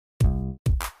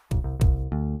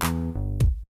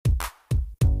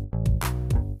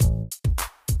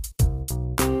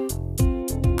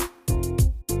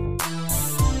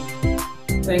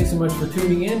Thanks so much for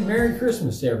tuning in. Merry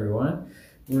Christmas to everyone.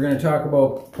 We're going to talk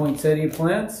about poinsettia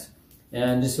plants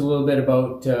and just a little bit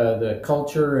about the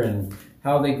culture and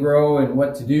how they grow and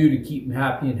what to do to keep them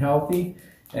happy and healthy.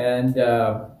 And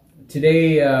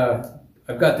today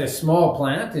I've got this small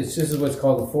plant. This is what's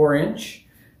called a 4-inch,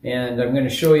 and I'm going to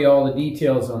show you all the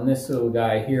details on this little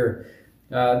guy here.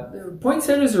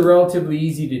 Poinsettias are relatively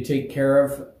easy to take care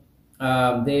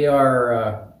of. They are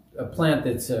a plant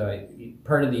that's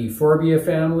part of the Euphorbia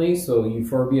family, so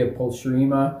Euphorbia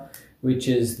pulcherrima, which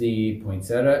is the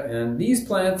poinsettia. And these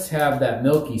plants have that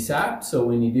milky sap, so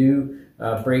when you do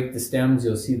break the stems,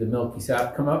 you'll see the milky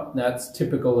sap come up. That's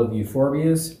typical of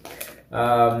euphorbias.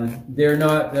 They're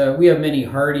not, we have many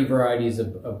hardy varieties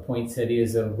of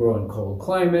poinsettias that grow in cold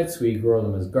climates. We grow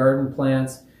them as garden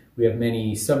plants. We have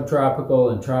many subtropical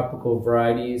and tropical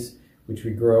varieties, which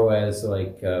we grow as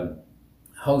like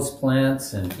house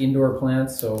plants and indoor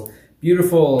plants. So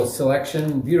beautiful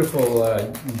selection, beautiful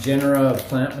genera of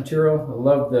plant material. I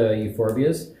love the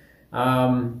euphorbias.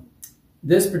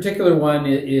 This particular one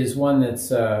is one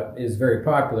that's is very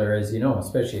popular, as you know,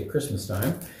 especially at Christmas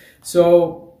time.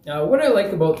 So what I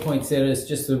like about poinsettia is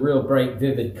just the real bright,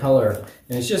 vivid color.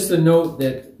 And it's just a note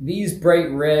that these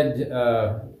bright red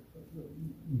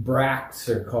bracts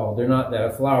are called. They're not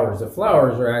the flowers. The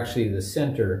flowers are actually the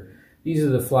center. These are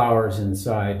the flowers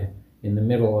inside, in the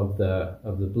middle of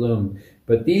the bloom.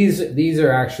 But these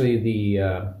are actually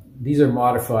these are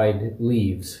modified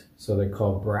leaves. So they're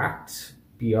called bracts,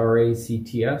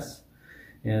 B-R-A-C-T-S.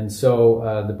 And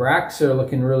so the bracts are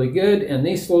looking really good, and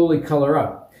they slowly color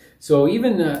up. So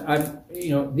even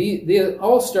they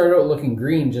all start out looking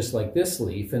green, just like this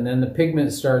leaf, and then the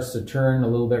pigment starts to turn a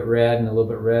little bit red and a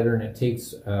little bit redder, and it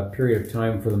takes a period of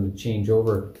time for them to change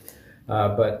over.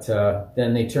 But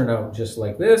then they turn out just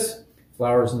like this,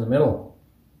 flowers in the middle.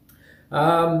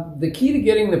 The key to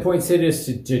getting the poinsettias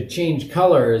to change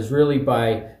color is really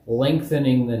by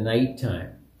lengthening the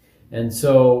nighttime. And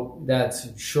so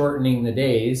that's shortening the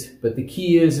days, but the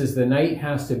key is the night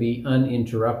has to be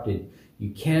uninterrupted.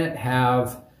 You can't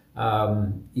have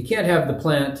the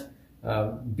plant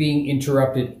being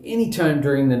interrupted anytime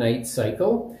during the night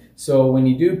cycle. So when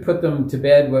you do put them to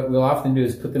bed, what we'll often do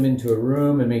is put them into a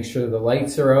room and make sure the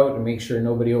lights are out and make sure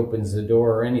nobody opens the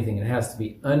door or anything. It has to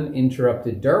be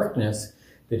uninterrupted darkness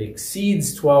that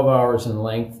exceeds 12 hours in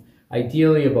length,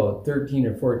 ideally about 13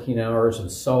 or 14 hours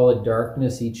of solid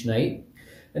darkness each night.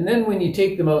 And then when you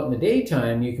take them out in the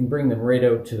daytime, you can bring them right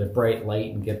out to the bright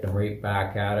light and get them right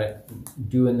back at it,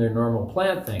 doing their normal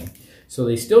plant thing. So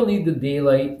they still need the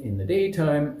daylight in the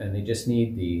daytime, and they just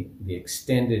need the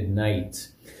extended nights.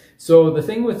 So the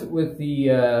thing with the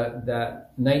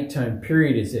that nighttime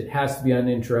period is it has to be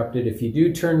uninterrupted. If you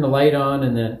do turn the light on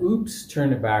and then, oops,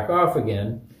 turn it back off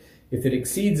again, if it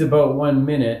exceeds about 1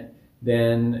 minute,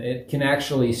 then it can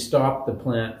actually stop the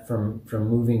plant from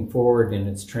moving forward in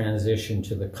its transition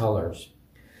to the colors.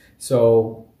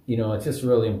 So, you know, it's just a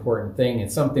really important thing.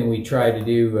 It's something we try to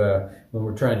do when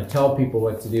we're trying to tell people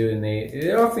what to do, and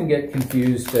they often get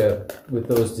confused with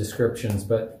those descriptions.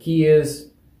 But the key is,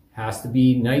 has to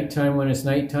be nighttime when it's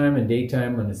nighttime and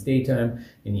daytime when it's daytime,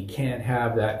 and you can't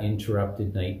have that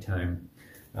interrupted nighttime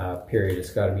period.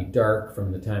 It's got to be dark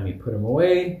from the time you put them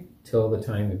away till the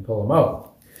time you pull them out.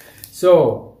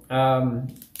 So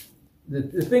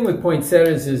the thing with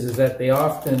poinsettias is that they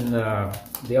often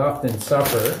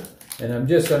suffer, and I'm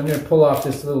going to pull off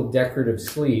this little decorative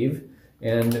sleeve,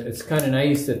 and it's kind of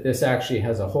nice that this actually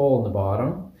has a hole in the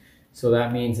bottom. So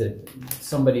that means that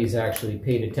somebody's actually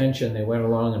paid attention. They went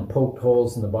along and poked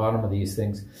holes in the bottom of these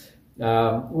things.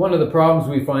 One of the problems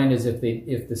we find is if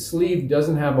the sleeve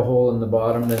doesn't have a hole in the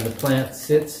bottom, then the plant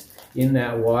sits in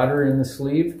that water in the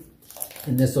sleeve,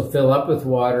 and this will fill up with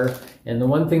water. And the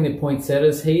one thing that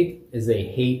poinsettias hate is they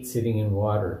hate sitting in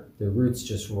water. The roots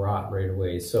just rot right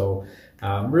away. So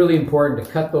really important to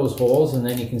cut those holes, and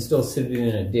then you can still sit it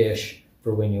in a dish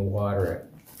for when you water it.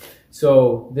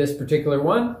 So this particular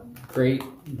one, great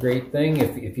thing.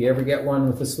 If you ever get one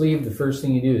with a sleeve, the first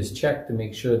thing you do is check to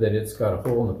make sure that it's got a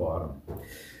hole in the bottom.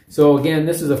 So again,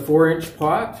 this is a 4-inch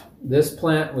pot. This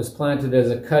plant was planted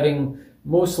as a cutting,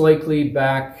 most likely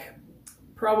back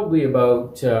probably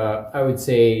about, I would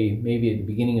say maybe at the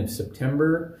beginning of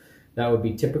September. That would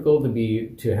be typical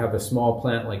to have a small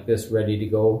plant like this ready to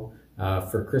go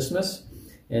for Christmas.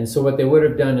 And so what they would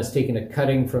have done is taken a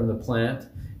cutting from the plant,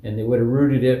 and they would have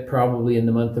rooted it probably in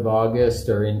the month of August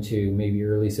or into maybe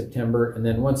early September. And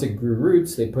then once it grew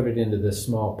roots, they put it into this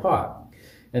small pot.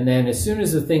 And then as soon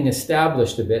as the thing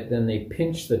established a bit, then they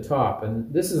pinched the top.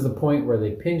 And this is the point where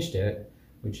they pinched it,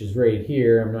 which is right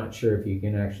here. I'm not sure if you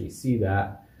can actually see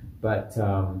that, but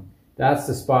That's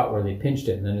the spot where they pinched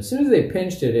it. And then as soon as they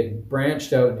pinched it, it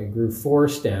branched out and it grew 4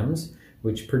 stems,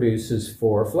 which produces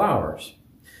 4 flowers.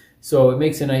 So it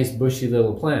makes a nice bushy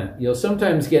little plant. You'll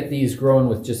sometimes get these grown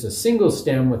with just a single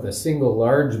stem with a single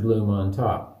large bloom on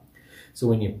top. So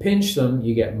when you pinch them,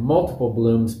 you get multiple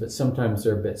blooms, but sometimes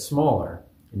they're a bit smaller.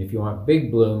 And if you want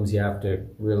big blooms, you have to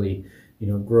really,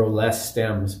 grow less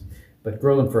stems, but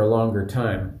grow them for a longer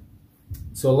time.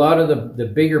 So a lot of the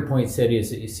bigger poinsettias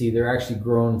that you see, they're actually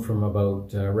grown from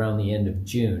about around the end of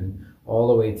June all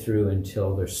the way through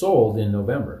until they're sold in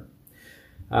November.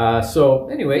 So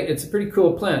anyway, it's a pretty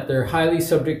cool plant. They're highly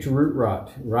subject to root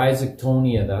rot.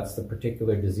 Rhizoctonia, that's the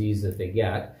particular disease that they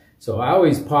get. So I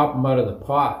always pop them out of the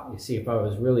pot. You see, if I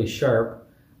was really sharp,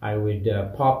 I would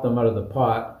pop them out of the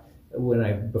pot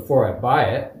before I buy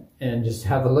it and just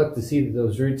have a look to see that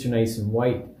those roots are nice and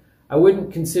white. I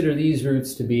wouldn't consider these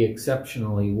roots to be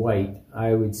exceptionally white.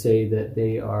 I would say that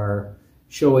they are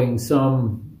showing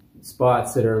some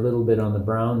spots that are a little bit on the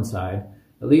brown side.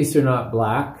 At least they're not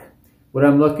black. What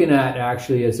I'm looking at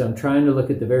actually is I'm trying to look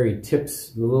at the very tips,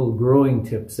 the little growing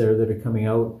tips there that are coming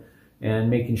out and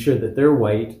making sure that they're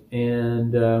white.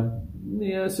 And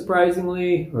yeah,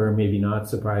 surprisingly, or maybe not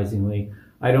surprisingly,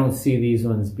 I don't see these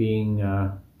ones being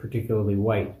particularly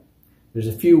white. There's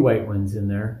a few white ones in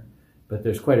there, but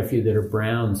there's quite a few that are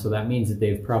brown, so that means that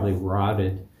they've probably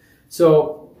rotted.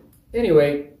 So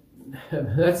anyway,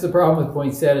 that's the problem with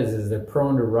poinsettias, is they're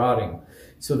prone to rotting.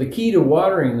 So the key to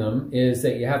watering them is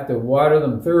that you have to water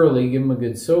them thoroughly, give them a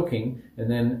good soaking, and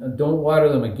then don't water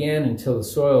them again until the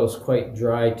soil is quite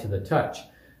dry to the touch.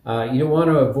 You don't want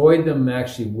to avoid them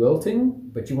actually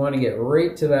wilting, but you want to get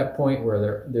right to that point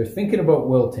where they're thinking about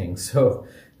wilting. So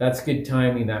that's good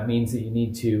timing. That means that you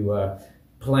need to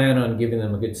plan on giving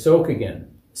them a good soak again.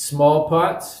 Small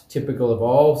pots, typical of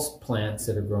all plants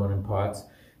that are grown in pots,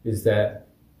 is that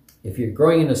if you're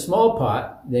growing in a small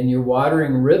pot, then your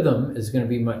watering rhythm is going to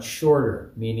be much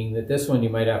shorter, meaning that this one you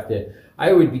might have to,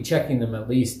 I would be checking them at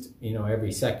least,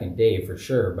 every second day for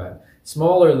sure, but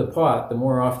smaller the pot, the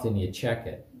more often you check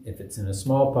it. If it's in a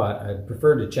small pot, I'd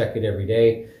prefer to check it every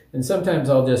day. And sometimes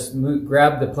I'll just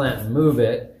grab the plant and move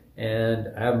it, and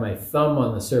I have my thumb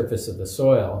on the surface of the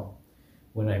soil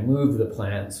when I move the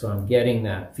plant, so I'm getting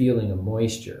that feeling of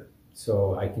moisture.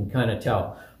 So I can kind of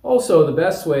tell. Also, the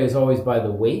best way is always by the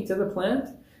weight of the plant.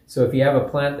 So if you have a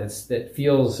plant that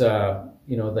feels,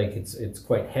 like it's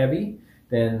quite heavy,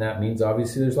 then that means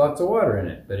obviously there's lots of water in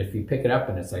it. But if you pick it up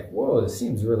and it's like, whoa, this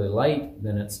seems really light,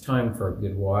 then it's time for a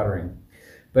good watering.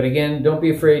 But again, don't be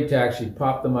afraid to actually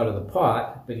pop them out of the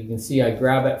pot. But you can see I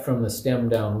grab it from the stem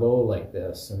down low like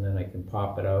this, and then I can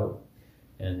pop it out,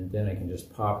 and then I can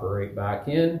just pop it right back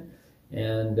in.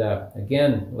 And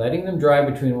again, letting them dry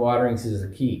between waterings is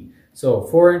the key. So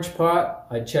a 4-inch pot,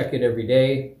 I check it every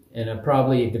day, and I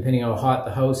probably, depending how hot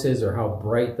the house is or how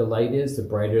bright the light is, the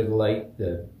brighter the light,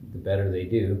 the better they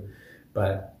do.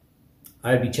 But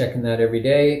I'd be checking that every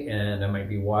day, and I might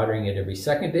be watering it every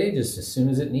second day. Just as soon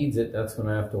as it needs it, that's when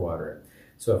I have to water it.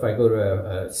 So if I go to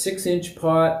a 6-inch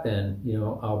pot, then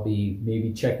I'll be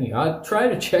maybe checking. I'll try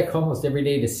to check almost every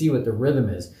day to see what the rhythm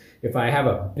is. If I have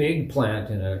a big plant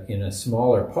in a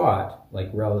smaller pot, like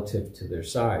relative to their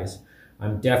size,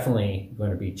 I'm definitely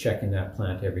going to be checking that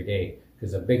plant every day,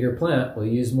 because a bigger plant will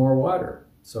use more water.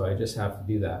 So I just have to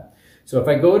do that. So if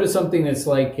I go to something that's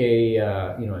like a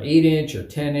 8-inch or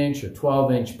 10-inch or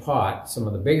 12-inch pot, some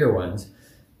of the bigger ones,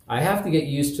 I have to get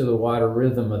used to the water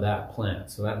rhythm of that plant.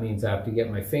 So that means I have to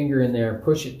get my finger in there,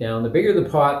 push it down. The bigger the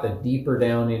pot, the deeper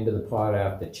down into the pot I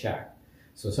have to check.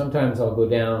 So sometimes I'll go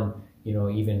down,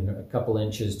 even a couple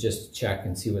inches just to check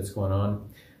and see what's going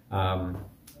on.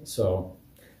 So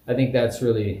I think that's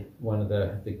really one of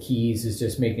the keys, is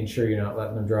just making sure you're not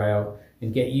letting them dry out,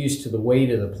 and get used to the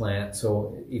weight of the plant.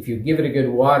 So if you give it a good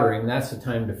watering, that's the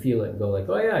time to feel it and go like,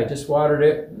 oh yeah, I just watered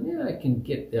it. Yeah, I can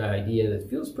get the idea that it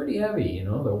feels pretty heavy,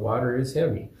 the water is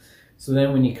heavy. So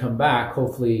then when you come back,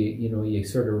 hopefully, you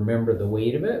sort of remember the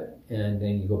weight of it, and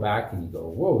then you go back and you go,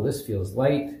 whoa, this feels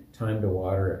light, time to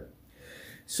water it.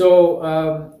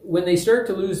 So when they start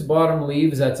to lose bottom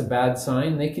leaves, that's a bad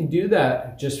sign. They can do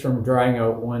that just from drying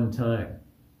out one time,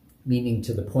 meaning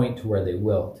to the point to where they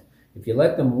wilt. If you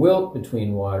let them wilt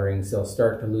between waterings, they'll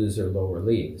start to lose their lower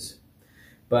leaves.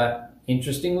 But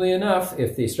interestingly enough,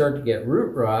 if they start to get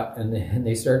root rot and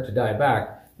they start to die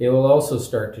back, they will also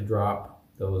start to drop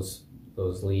those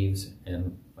leaves.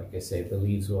 And like I say, the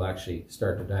leaves will actually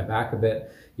start to die back a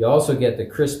bit. You also get the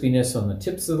crispiness on the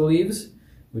tips of the leaves,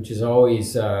 which is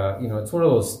always, it's one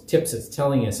of those tips that's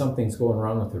telling you something's going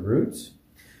wrong with the roots.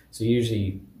 So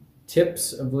usually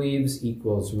tips of leaves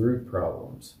equals root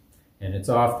problems. And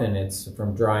it's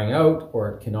from drying out, or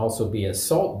it can also be a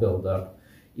salt buildup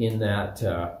in that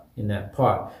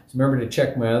pot. So remember to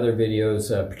check my other videos,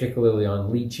 particularly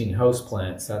on leaching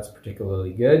houseplants. That's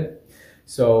particularly good.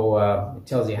 So it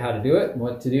tells you how to do it and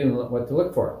what to do and what to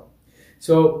look for.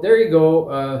 So there you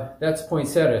go. That's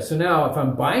poinsettia. So now if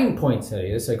I'm buying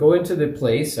poinsettias, I go into the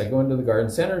place, I go into the garden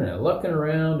center and I'm looking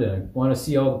around and I want to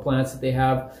see all the plants that they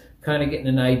have, kind of getting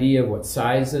an idea of what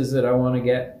sizes that I want to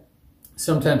get.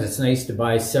 Sometimes it's nice to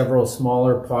buy several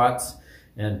smaller pots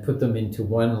and put them into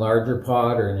one larger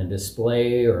pot or in a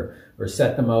display, or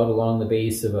set them out along the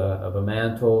base of a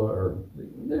mantle, or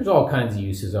there's all kinds of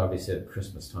uses obviously at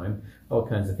Christmas time, all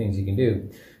kinds of things you can do.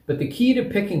 But the key to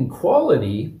picking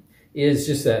quality is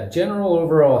just that general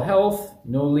overall health,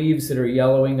 no leaves that are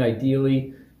yellowing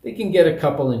ideally. They can get a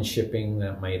couple in shipping,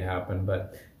 that might happen,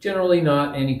 but generally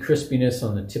not any crispiness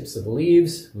on the tips of the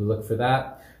leaves. We look for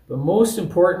that. But most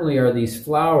importantly are these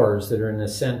flowers that are in the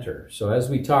center. So as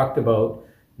we talked about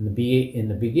in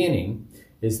the beginning,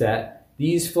 is that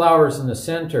these flowers in the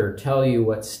center tell you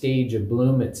what stage of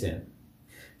bloom it's in.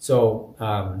 So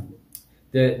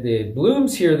the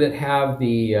blooms here that have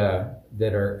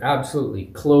that are absolutely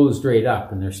closed right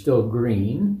up and they're still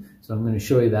green. So I'm going to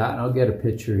show you that, and I'll get a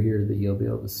picture here that you'll be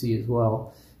able to see as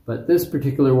well. But this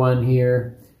particular one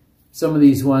here, some of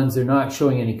these ones, they're not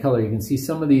showing any color. You can see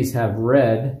some of these have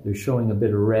red. They're showing a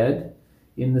bit of red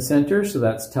in the center, so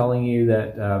that's telling you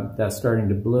that that's starting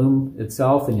to bloom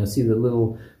itself, and you'll see the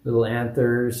little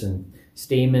anthers and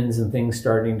stamens and things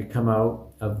starting to come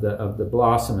out of the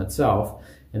blossom itself,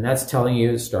 and that's telling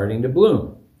you it's starting to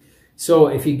bloom. So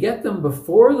if you get them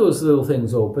before those little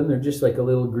things open, they're just like a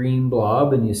little green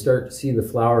blob, and you start to see the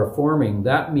flower forming,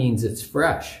 that means it's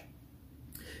fresh.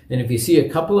 And if you see a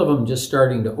couple of them just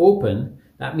starting to open,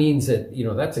 that means that, you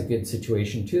know, that's a good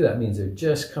situation too. That means they're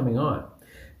just coming on.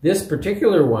 This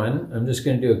particular one, I'm just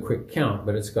going to do a quick count,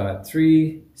 but it's got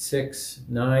 3, 6,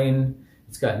 9.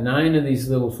 It's got 9 of these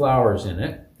little flowers in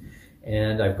it.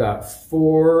 And I've got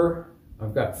 5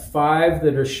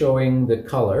 that are showing the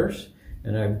colors.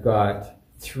 And I've got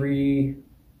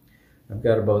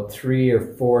about 3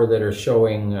 or 4 that are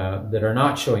showing, that are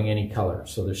not showing any color.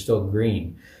 So they're still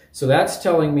green. So that's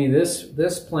telling me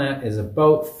this plant is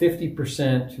about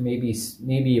 50%,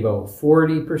 maybe about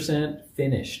 40%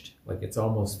 finished, like it's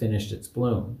almost finished its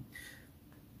bloom.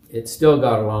 It's still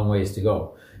got a long ways to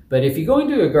go. But if you go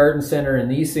into a garden center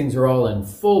and these things are all in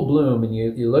full bloom and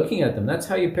you're looking at them, that's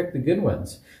how you pick the good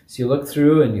ones. So you look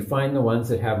through and you find the ones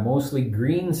that have mostly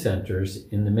green centers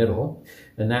in the middle,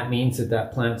 and that means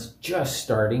that plant's just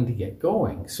starting to get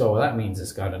going. So that means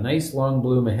it's got a nice long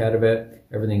bloom ahead of it.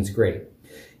 Everything's great.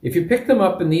 If you pick them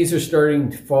up and these are starting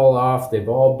to fall off, they've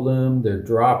all bloomed, they're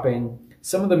dropping.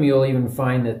 Some of them you'll even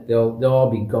find that they'll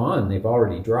all be gone. They've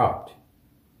already dropped.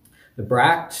 The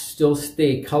bracts still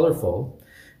stay colorful,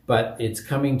 but it's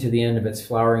coming to the end of its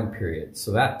flowering period.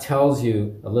 So that tells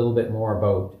you a little bit more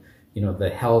about, you know, the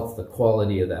health, the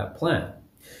quality of that plant.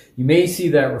 You may see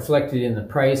that reflected in the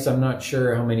price. I'm not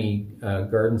sure how many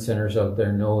garden centers out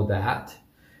there know that.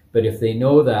 But if they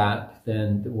know that,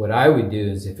 then what I would do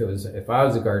is if I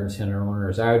was a garden center owner,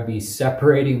 is I would be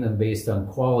separating them based on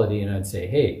quality, and I'd say,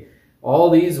 hey, all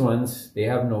these ones, they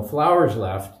have no flowers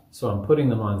left, so I'm putting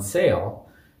them on sale,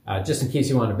 just in case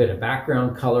you want a bit of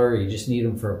background color, you just need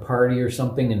them for a party or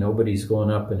something and nobody's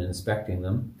going up and inspecting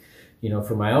them. You know,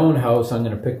 for my own house, I'm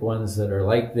going to pick ones that are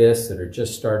like this, that are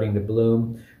just starting to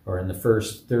bloom, or in the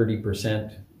first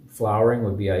 30% flowering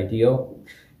would be ideal.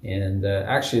 And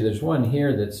actually there's one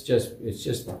here that's it's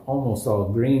just almost all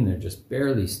green. They're just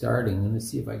barely starting. Let me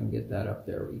see if I can get that up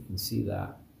there where you can see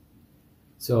that.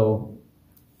 So,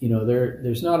 you know,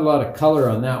 there's not a lot of color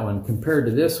on that one. Compared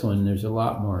to this one, there's a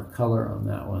lot more color on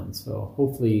that one. So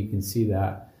hopefully you can see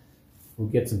that. We'll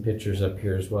get some pictures up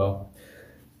here as well.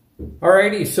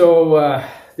 Alrighty, so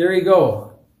there you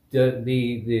go.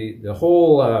 The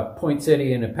whole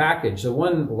poinsettia in a package. The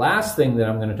one last thing that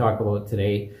I'm going to talk about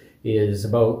today is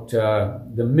about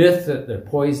the myth that they're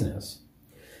poisonous.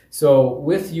 So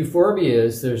with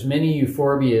euphorbias, there's many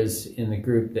euphorbias in the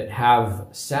group that have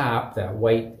sap, that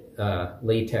white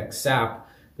latex sap,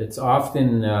 that's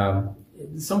often,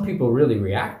 some people really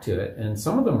react to it, and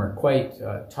some of them are quite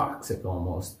toxic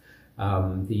almost.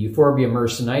 The Euphorbia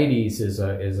mercenites is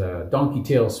a donkey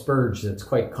tail spurge that's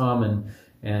quite common,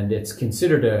 and it's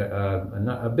considered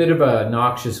a bit of a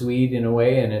noxious weed in a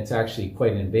way, and it's actually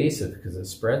quite invasive because it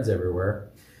spreads everywhere.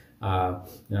 I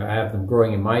have them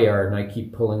growing in my yard, and I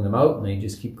keep pulling them out, and they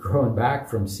just keep growing back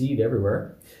from seed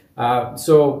everywhere.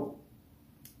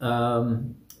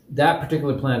 That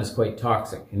particular plant is quite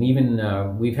toxic, and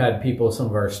even we've had people, some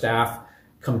of our staff,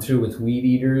 come through with weed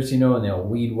eaters, you know, and they'll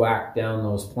weed whack down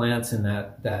those plants, and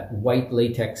that white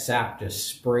latex sap just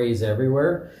sprays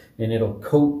everywhere, and it'll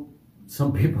coat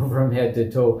some people from head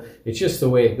to toe. It's just the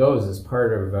way it goes. It's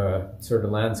part of sort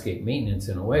of landscape maintenance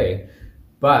in a way.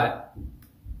 But,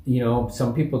 you know,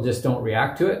 some people just don't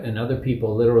react to it, and other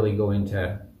people literally go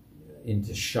into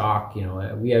shock. You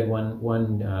know, we had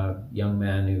one young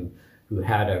man who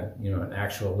had an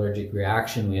actual allergic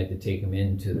reaction. We had to take him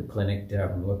into the clinic to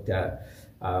have him looked at.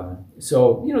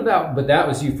 So, you know, that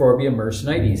was Euphorbia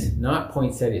mercenites, not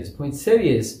poinsettias.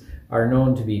 Poinsettias are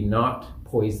known to be not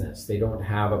poisonous. They don't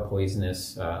have a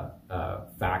poisonous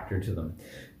factor to them.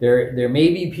 There may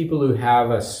be people who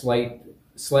have a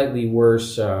slightly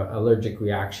worse allergic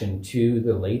reaction to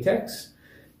the latex,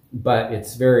 but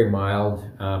it's very mild.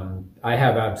 I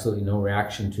have absolutely no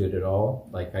reaction to it at all.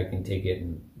 Like, I can take it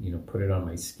and, you know, put it on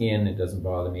my skin. It doesn't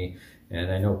bother me.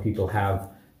 And I know people have,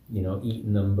 you know,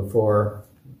 eaten them before.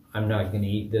 I'm not going to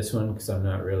eat this one because I'm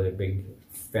not really a big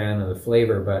fan of the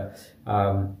flavor, but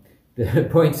the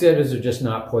poinsettias are just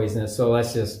not poisonous. So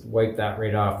let's just wipe that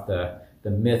right off the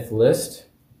myth list,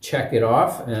 check it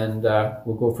off, and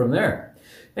we'll go from there.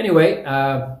 Anyway,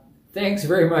 thanks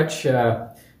very much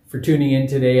for tuning in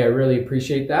today. I really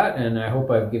appreciate that, and I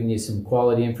hope I've given you some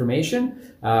quality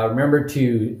information. Remember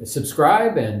to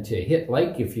subscribe and to hit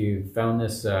like if you found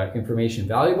this information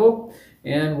valuable,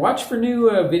 and watch for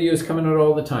new videos coming out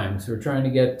all the time. So we're trying to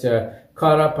get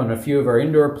caught up on a few of our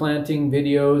indoor planting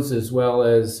videos, as well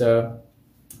as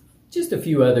just a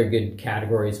few other good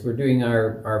categories. We're doing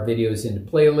our videos into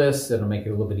playlists that'll make it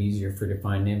a little bit easier for you to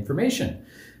find information.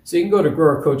 So you can go to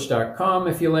growercoach.com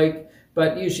if you like,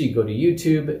 but usually go to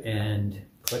YouTube and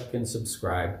click and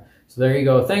subscribe. So there you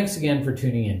go. Thanks again for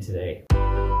tuning in today.